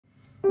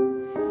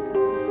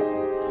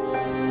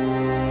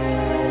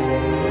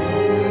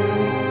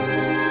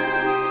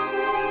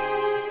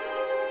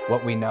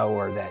What we know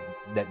are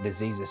that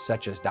diseases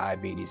such as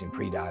diabetes and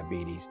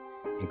prediabetes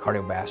and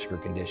cardiovascular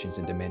conditions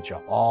and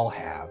dementia all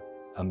have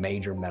a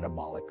major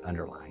metabolic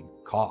underlying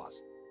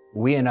cause.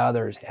 We and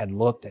others had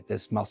looked at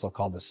this muscle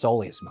called the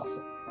soleus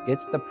muscle.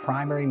 It's the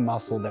primary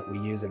muscle that we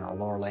use in our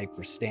lower leg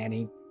for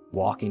standing,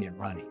 walking, and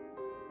running.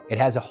 It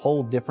has a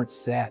whole different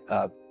set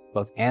of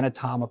both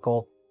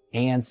anatomical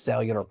and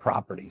cellular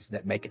properties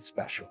that make it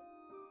special.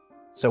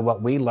 So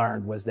what we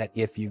learned was that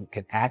if you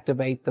can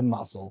activate the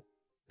muscle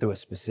through a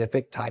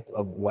specific type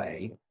of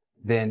way,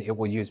 then it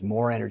will use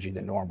more energy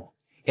than normal.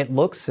 It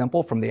looks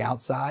simple from the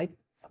outside,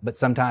 but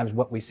sometimes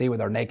what we see with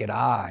our naked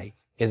eye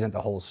isn't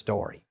the whole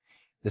story.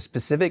 The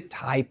specific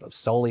type of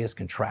soleus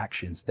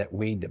contractions that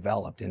we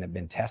developed and have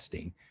been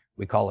testing,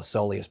 we call a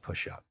soleus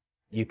push-up.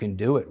 You can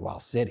do it while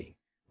sitting,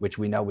 which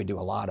we know we do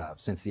a lot of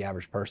since the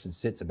average person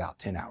sits about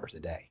 10 hours a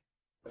day.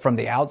 From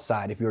the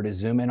outside, if you were to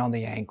zoom in on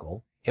the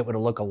ankle, it would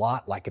look a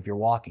lot like if you're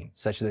walking,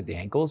 such that the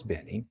ankle is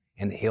bending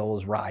and the heel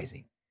is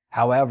rising.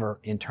 However,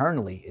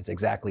 internally, it's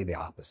exactly the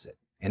opposite.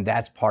 And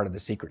that's part of the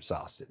secret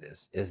sauce to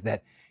this, is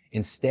that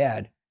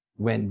instead,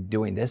 when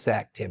doing this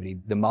activity,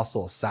 the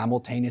muscle is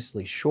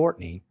simultaneously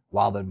shortening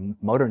while the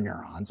motor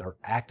neurons are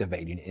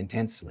activating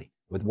intensely.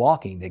 With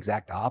walking, the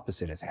exact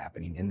opposite is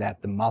happening in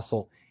that the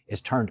muscle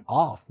is turned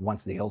off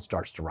once the heel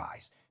starts to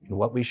rise. And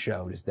what we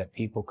showed is that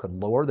people could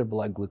lower their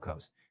blood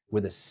glucose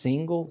with a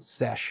single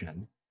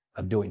session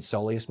of doing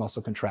soleus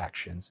muscle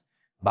contractions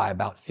by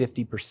about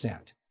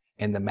 50%.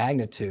 And the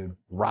magnitude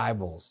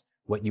rivals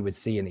what you would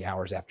see in the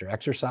hours after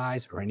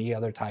exercise or any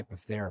other type of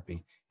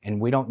therapy.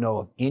 And we don't know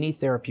of any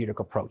therapeutic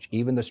approach,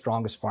 even the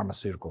strongest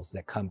pharmaceuticals,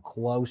 that come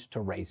close to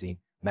raising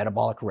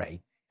metabolic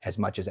rate as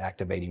much as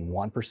activating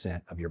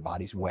 1% of your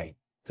body's weight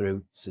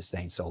through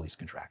sustained soleus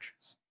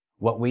contractions.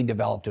 What we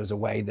developed was a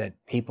way that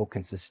people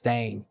can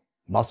sustain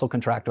muscle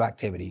contractile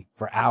activity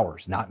for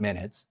hours, not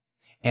minutes.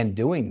 And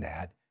doing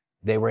that,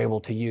 they were able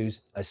to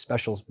use a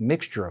special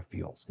mixture of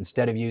fuels.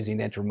 Instead of using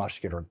the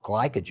intramuscular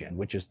glycogen,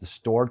 which is the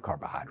stored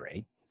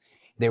carbohydrate,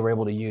 they were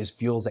able to use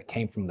fuels that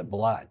came from the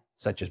blood,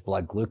 such as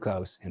blood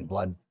glucose and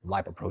blood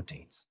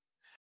lipoproteins.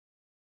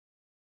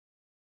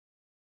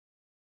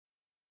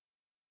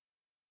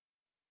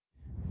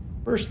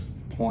 First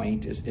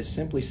point is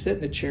simply sit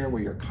in a chair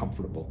where you're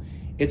comfortable.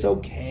 It's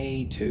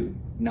okay to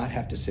not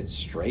have to sit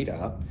straight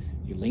up.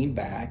 You lean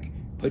back,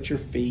 put your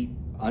feet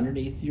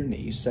underneath your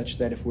knees such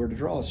that if we were to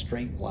draw a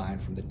straight line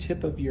from the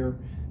tip of your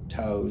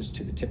toes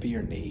to the tip of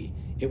your knee,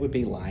 it would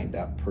be lined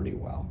up pretty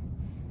well.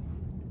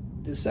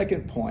 The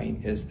second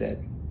point is that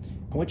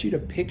I want you to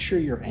picture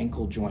your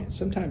ankle joint.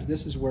 Sometimes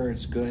this is where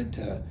it's good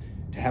to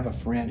have a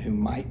friend who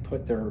might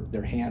put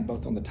their hand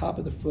both on the top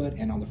of the foot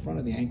and on the front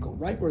of the ankle,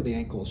 right where the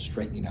ankle is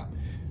straightening up.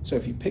 So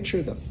if you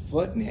picture the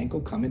foot and the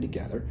ankle coming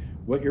together,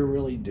 what you're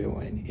really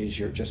doing is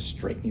you're just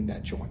straightening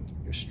that joint.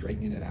 You're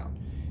straightening it out.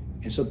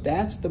 And so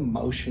that's the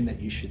motion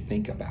that you should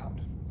think about,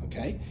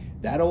 okay?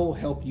 That'll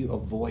help you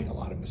avoid a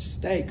lot of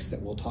mistakes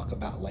that we'll talk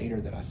about later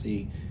that I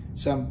see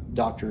some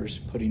doctors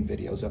putting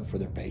videos up for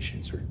their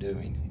patients or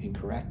doing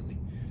incorrectly,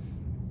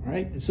 all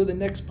right? And so the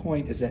next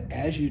point is that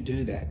as you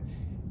do that,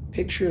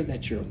 picture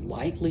that you're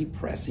lightly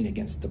pressing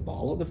against the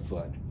ball of the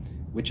foot,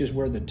 which is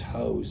where the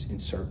toes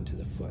insert into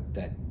the foot,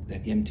 that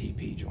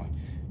MTP joint.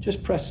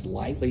 Just press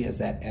lightly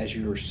as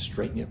you're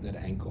straightening up that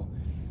ankle.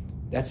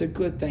 That's a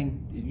good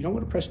thing. You don't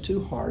want to press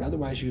too hard,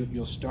 otherwise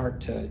you'll start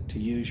to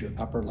use your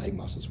upper leg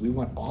muscles. We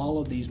want all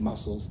of these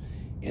muscles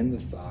in the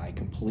thigh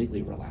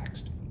completely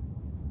relaxed.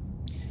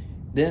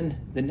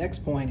 Then the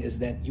next point is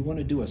that you want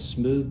to do a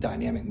smooth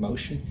dynamic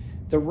motion.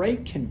 The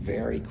rate can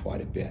vary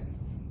quite a bit.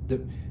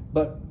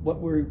 But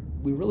what we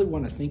really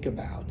want to think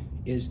about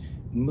is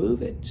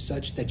move it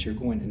such that you're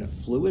going in a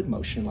fluid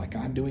motion like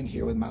I'm doing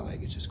here with my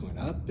leg. It's just going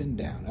up and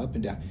down, up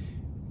and down.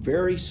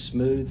 Very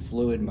smooth,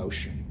 fluid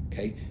motion,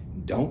 okay?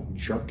 Don't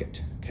jerk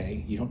it,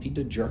 okay? You don't need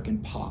to jerk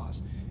and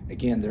pause.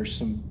 Again, there's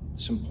some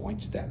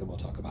points that we'll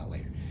talk about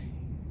later.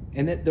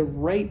 And that the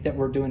rate that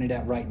we're doing it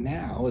at right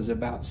now is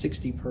about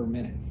 60 per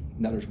minute.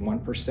 In other words, 1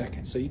 per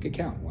second. So you could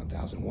count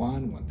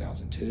 1001,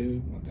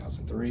 1002,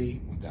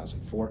 1003,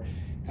 1004.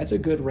 That's a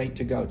good rate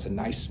to go. It's a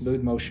nice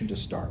smooth motion to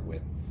start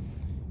with.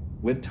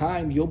 With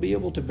time, you'll be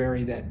able to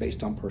vary that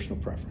based on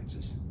personal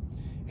preferences.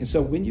 And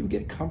so when you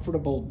get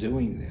comfortable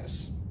doing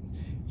this,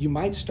 you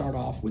might start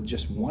off with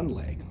just one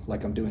leg,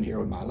 like I'm doing here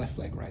with my left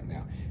leg right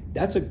now.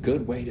 That's a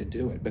good way to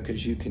do it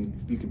because you can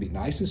be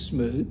nice and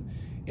smooth.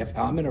 If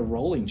I'm in a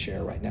rolling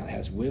chair right now, it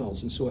has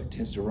wheels, and so it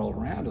tends to roll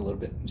around a little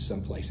bit in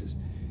some places.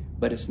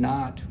 But it's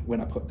not when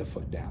I put the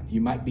foot down.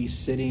 You might be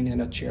sitting in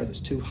a chair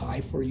that's too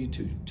high for you,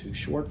 too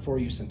short for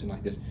you, something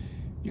like this.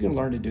 You can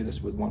learn to do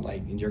this with one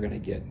leg, and you're going to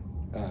get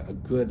a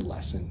good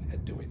lesson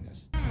at doing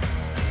this.